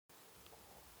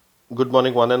Good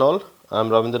morning, one and all. I'm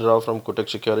Ravindra Rao from Kotak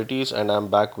Securities, and I'm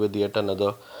back with yet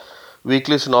another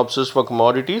weekly synopsis for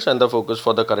commodities and the focus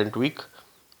for the current week.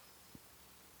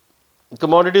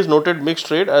 Commodities noted mixed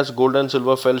trade as gold and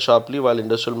silver fell sharply while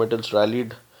industrial metals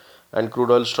rallied and crude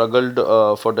oil struggled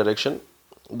for direction.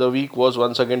 The week was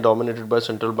once again dominated by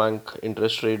central bank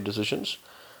interest rate decisions.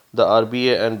 The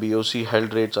RBA and BOC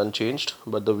held rates unchanged,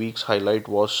 but the week's highlight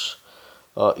was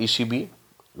ECB.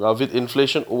 With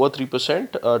inflation over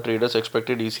 3%, traders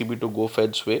expected ECB to go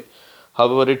Fed's way.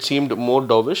 However, it seemed more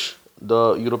dovish.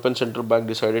 The European Central Bank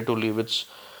decided to leave its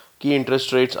key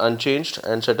interest rates unchanged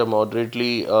and set a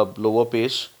moderately lower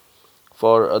pace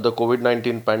for the COVID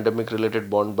 19 pandemic related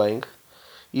bond buying.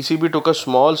 ECB took a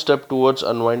small step towards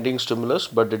unwinding stimulus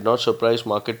but did not surprise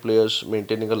market players,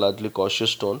 maintaining a largely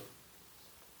cautious tone.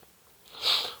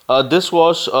 This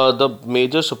was the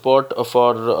major support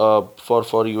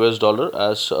for US dollar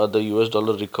as the US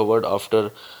dollar recovered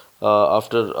after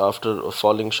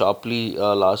falling sharply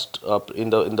last in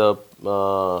the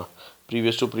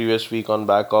previous week on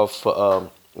back of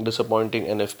disappointing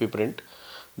NFP print.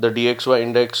 The DXY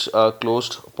index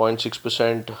closed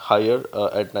 0.6% higher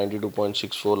at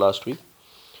 92.64 last week.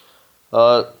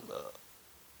 Uh,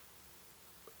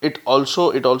 it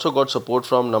also got support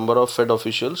from number of Fed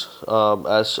officials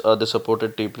as they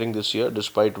supported tapering this year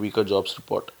despite weaker jobs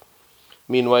report.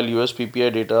 Meanwhile, US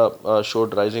PPI data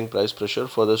showed rising price pressure,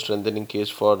 further strengthening case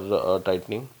for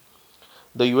tightening.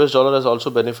 The US dollar has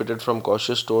also benefited from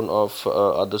cautious tone of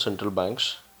other central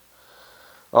banks.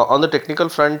 On the technical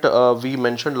front, we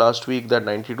mentioned last week that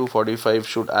 92.45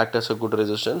 should act as a good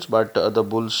resistance, but the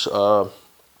bulls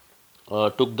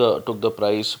took the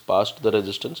price past the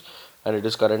resistance, and it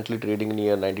is currently trading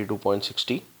near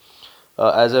 92.60.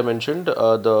 As I mentioned,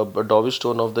 the dovish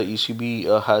tone of the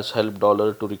ECB has helped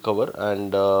dollar to recover,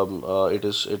 and it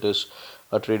is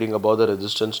trading above the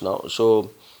resistance now.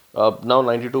 So now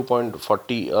 92.40,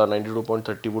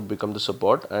 92.30 would become the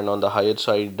support, and on the higher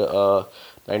side,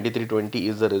 93.20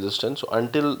 is the resistance. So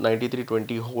until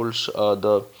 93.20 holds,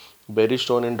 the bearish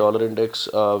tone in dollar index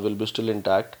will be still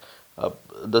intact.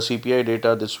 The CPI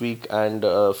data this week and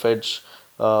Fed's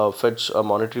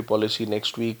monetary policy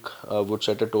next week would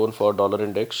set a tone for dollar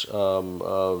index,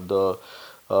 the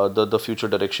future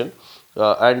direction.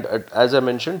 And as I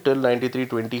mentioned, till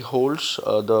 93.20 holds,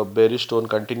 the bearish tone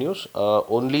continues.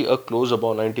 Only a close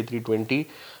above 93.20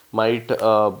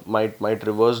 might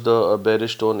reverse the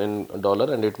bearish tone in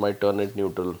dollar, and it might turn it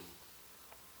neutral.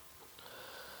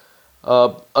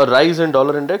 A rise in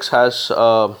dollar index has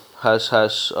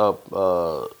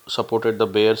supported the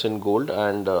bears in gold,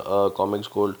 and COMEX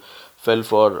gold fell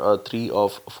for three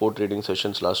of four trading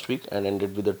sessions last week and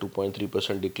ended with a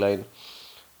 2.3% decline,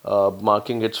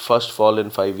 marking its first fall in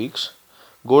 5 weeks.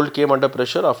 Gold came under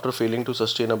pressure after failing to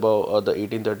sustain above the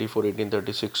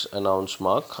 1834-1836 announced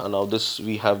mark. Now, this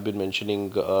we have been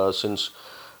mentioning since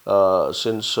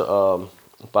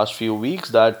past few weeks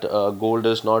that gold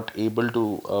is not able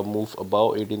to move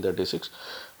above 1836.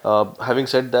 Having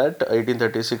said that,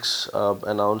 1836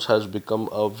 announce has become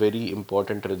a very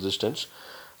important resistance.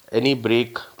 Any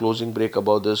closing break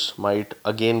above this might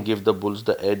again give the bulls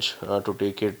the edge to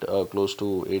take it close to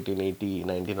 1880,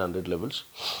 1900 levels.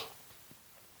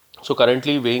 So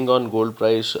currently weighing on gold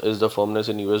price is the firmness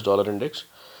in US dollar index.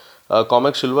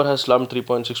 COMEX silver has slumped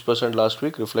 3.6% last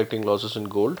week, reflecting losses in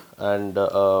gold and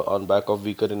on back of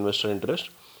weaker investor interest.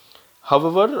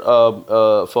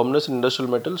 However, firmness in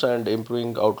industrial metals and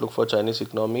improving outlook for Chinese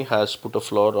economy has put a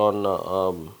floor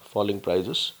on falling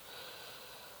prices.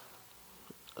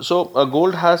 So,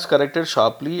 gold has corrected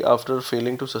sharply after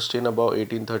failing to sustain above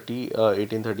 1830,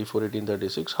 1834,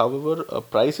 1836. However,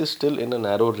 price is still in a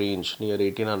narrow range near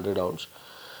 1800 ounce.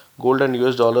 Gold and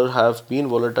US dollar have been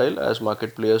volatile as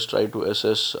market players try to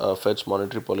assess Fed's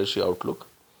monetary policy outlook.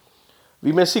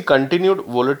 We may see continued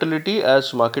volatility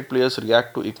as market players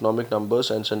react to economic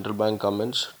numbers and central bank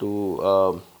comments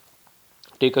to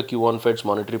take a cue on Fed's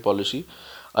monetary policy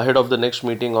ahead of the next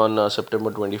meeting on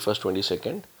September 21st,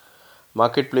 22nd.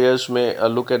 Market players may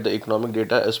look at the economic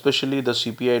data, especially the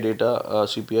CPI data,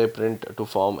 CPI print, to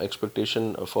form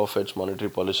expectation for Fed's monetary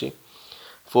policy.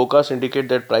 Forecasts indicate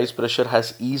that price pressure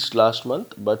has eased last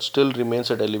month but still remains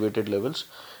at elevated levels.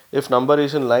 If number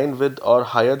is in line with or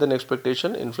higher than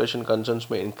expectation, inflation concerns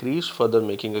may increase, further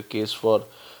making a case for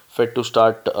Fed to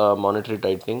start monetary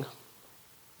tightening.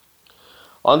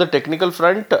 On the technical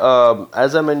front,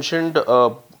 as I mentioned,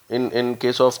 in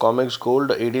case of COMEX gold,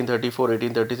 1834,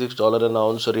 1836 dollar an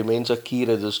ounce remains a key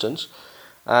resistance,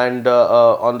 and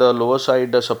on the lower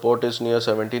side, the support is near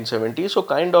 1770. So,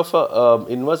 kind of a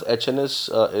inverse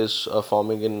HNS is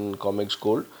forming in COMEX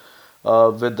gold.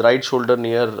 with right shoulder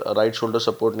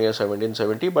support near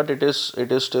 1770, but it is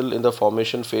still in the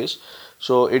formation phase.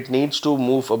 So it needs to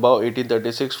move above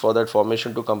 1836 for that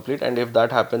formation to complete, and if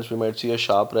that happens, we might see a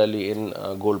sharp rally in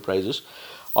gold prices.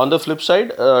 On the flip side,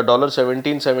 dollar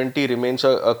 1770 remains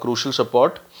a crucial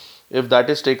support. If that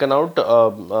is taken out,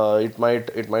 it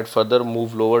might further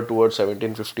move lower towards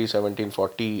 1750,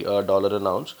 1740 dollar an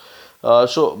ounce.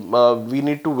 We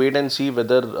need to wait and see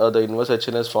whether the inverse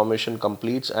HNS formation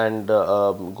completes and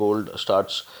gold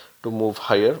starts to move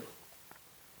higher.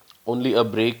 Only a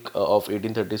break of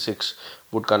 1836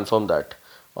 would confirm that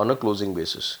on a closing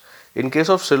basis. In case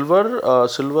of silver,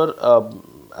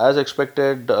 as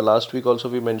expected last week also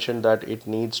we mentioned that it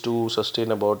needs to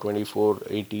sustain about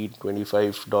 24.80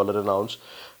 $25 an ounce,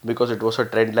 because it was a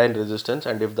trend line resistance,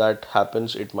 and if that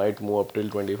happens it might move up till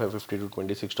 25.50 to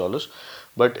 $26,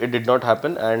 but it did not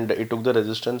happen and it took the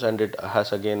resistance and it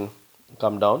has again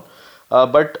come down.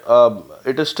 But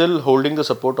it is still holding the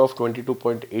support of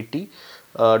 22.80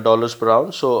 dollars per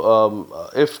ounce. So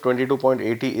if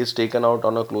 22.80 is taken out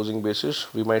on a closing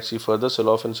basis, we might see further sell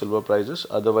off in silver prices.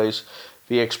 Otherwise,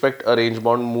 we expect a range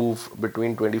bound move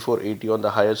between 24.80 on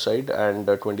the higher side and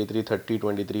 23.30,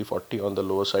 23.40 on the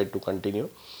lower side to continue.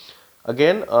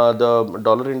 Again, the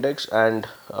dollar index and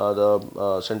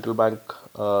the central bank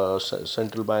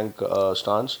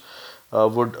stance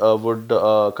would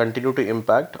continue to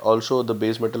impact. Also, the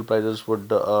base metal prices would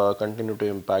continue to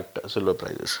impact silver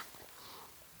prices.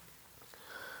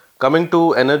 Coming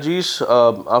to energies,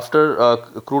 after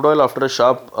crude oil, after a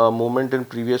sharp movement in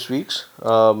previous weeks,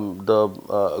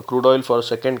 the crude oil for a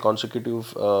second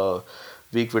consecutive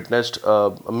week witnessed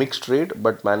a mixed trade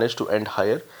but managed to end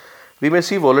higher. We may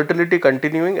see volatility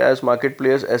continuing as market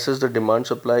players assess the demand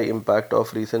supply impact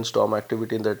of recent storm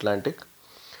activity in the Atlantic.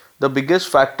 The biggest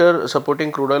factor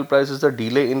supporting crude oil price is the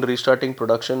delay in restarting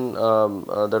production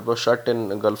that was shut in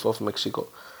the Gulf of Mexico.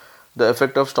 The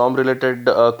effect of storm related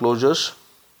closures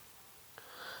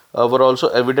were also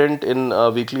evident in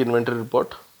weekly inventory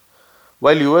report.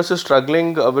 While US is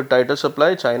struggling with tighter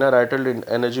supply, China rattled in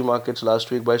energy markets last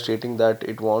week by stating that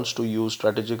it wants to use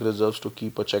strategic reserves to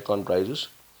keep a check on prices.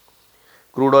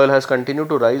 Crude oil has continued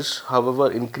to rise,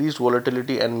 however, increased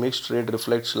volatility and mixed trade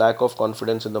reflects lack of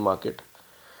confidence in the market.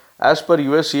 As per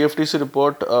US CFTC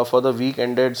report for the week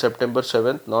ended September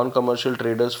 7th, non-commercial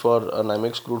traders for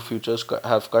NYMEX crude futures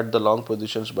have cut the long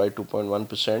positions by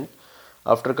 2.1%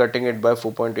 after cutting it by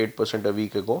 4.8% a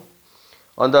week ago.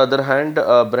 On the other hand,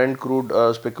 Brent crude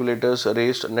speculators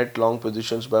raised net long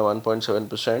positions by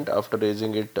 1.7% after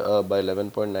raising it by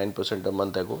 11.9% a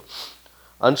month ago.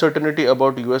 Uncertainty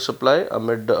about US supply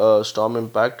amid storm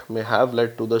impact may have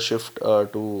led to the shift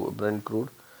to Brent crude.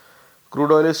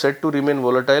 Crude oil is said to remain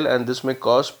volatile, and this may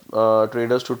cause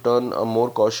traders to turn more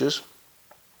cautious.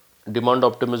 Demand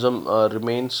optimism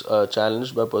remains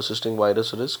challenged by persisting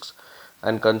virus risks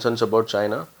and concerns about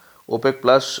China. OPEC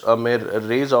Plus may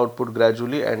raise output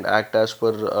gradually and act as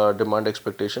per demand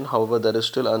expectation. However, there is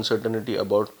still uncertainty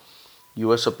about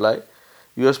US supply.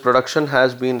 US production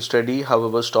has been steady.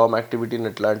 However, storm activity in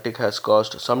Atlantic has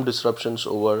caused some disruptions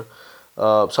over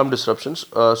some disruptions.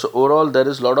 So overall, there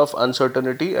is a lot of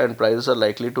uncertainty, and prices are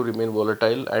likely to remain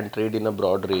volatile and trade in a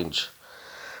broad range.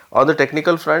 On the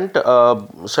technical front,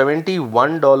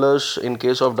 $71 in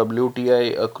case of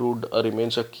WTI crude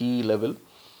remains a key level.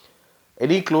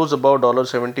 Any close above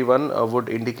 $71 would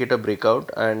indicate a breakout,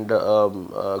 and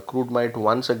crude might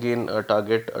once again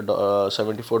target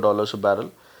 $74 a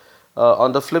barrel.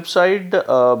 On the flip side,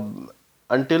 until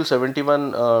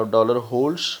 $71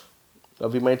 holds,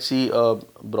 we might see a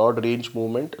broad range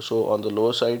movement. So on the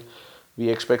lower side, we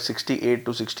expect $68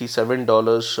 to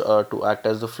 $67 to act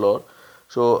as the floor.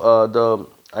 So the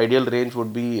ideal range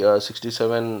would be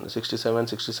 67, 67,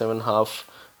 67 half,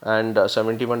 and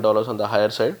 $71 on the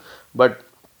higher side. But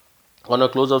on a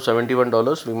close of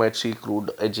 $71, we might see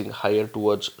crude edging higher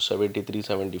towards 73,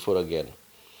 74 again.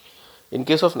 In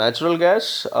case of natural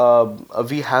gas,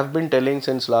 we have been telling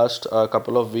since last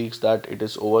couple of weeks that it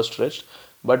is overstretched,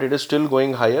 but it is still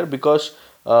going higher because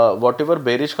whatever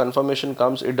bearish confirmation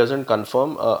comes, it doesn't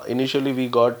confirm. Initially, we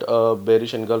got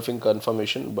bearish engulfing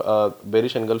formation,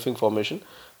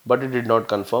 but it did not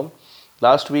confirm.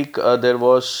 Last week, there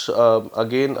was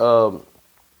again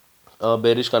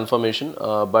bearish confirmation,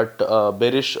 but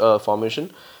bearish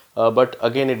formation, but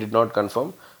again it did not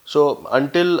confirm. So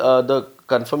until the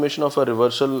confirmation of a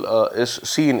reversal is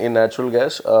seen in natural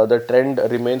gas, the trend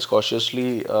remains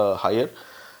cautiously higher.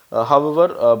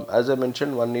 However, as I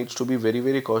mentioned, one needs to be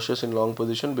very cautious in long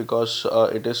position because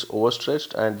it is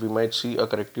overstretched and we might see a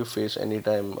corrective phase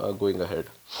anytime going ahead.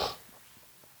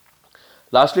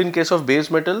 Lastly, in case of base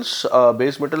metals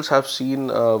have seen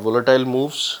volatile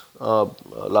moves.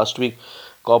 Last week,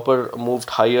 copper moved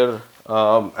higher,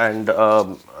 and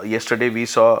yesterday we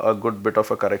saw a good bit of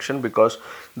a correction because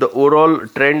the overall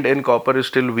trend in copper is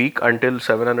still weak until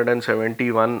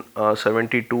 771,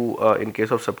 72 in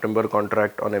case of September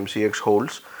contract on MCX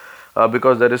holds.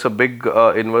 Because there is a big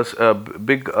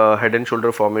big head and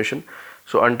shoulder formation.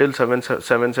 So until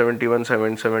 771,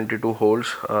 772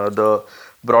 holds, the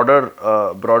broader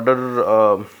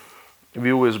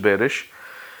view is bearish.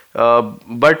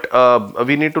 But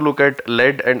we need to look at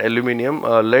lead and aluminium.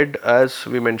 Lead, as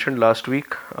we mentioned last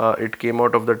week, it came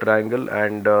out of the triangle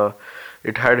and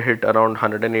it had hit around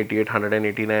 188,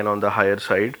 189 on the higher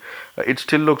side. It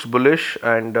still looks bullish,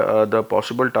 and the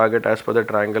possible target as per the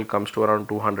triangle comes to around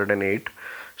 208.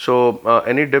 So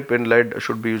any dip in lead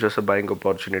should be used as a buying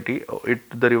opportunity.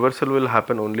 The reversal will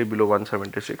happen only below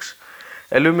 176.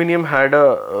 Aluminium had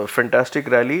a fantastic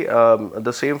rally.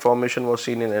 The same formation was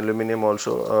seen in aluminium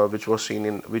also, which was seen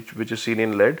in which is seen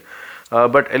in lead.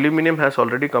 But aluminium has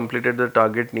already completed the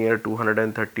target near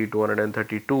 230,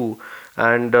 232,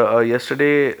 and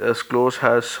yesterday's close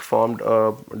has formed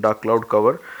a dark cloud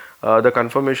cover. The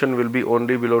confirmation will be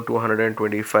only below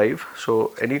 225.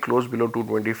 So any close below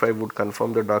 225 would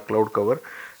confirm the dark cloud cover,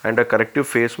 and a corrective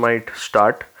phase might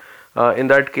start. In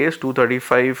that case,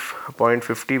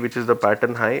 235.50, which is the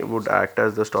pattern high, would act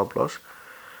as the stop loss.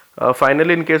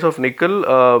 Finally, in case of nickel,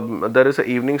 there is a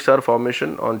evening star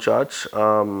formation on charts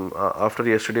after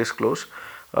yesterday's close.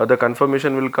 The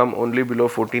confirmation will come only below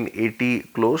 1480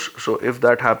 close. So if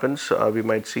that happens, we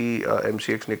might see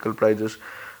MCX nickel prices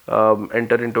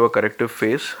enter into a corrective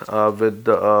phase with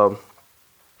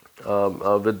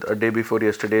a day before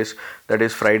yesterday's, that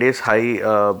is Friday's high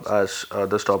as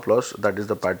the stop loss, that is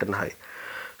the pattern high.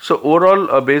 So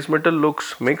overall, base metal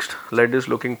looks mixed. Lead is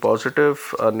looking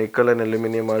positive. Nickel and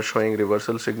aluminium are showing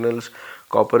reversal signals.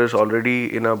 Copper is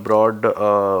already in a broad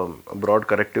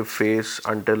corrective phase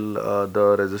until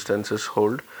the resistances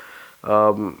hold.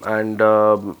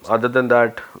 Other than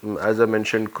that, as I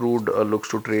mentioned, crude looks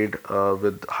to trade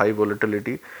with high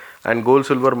volatility, and gold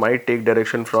silver might take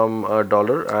direction from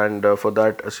dollar, and for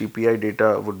that CPI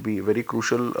data would be very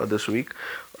crucial this week.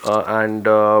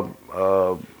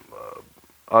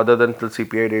 Other than the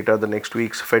CPI data, the next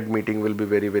week's Fed meeting will be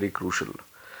very, very crucial.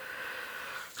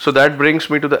 So that brings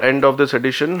me to the end of this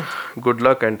edition. Good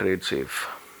luck and trade safe.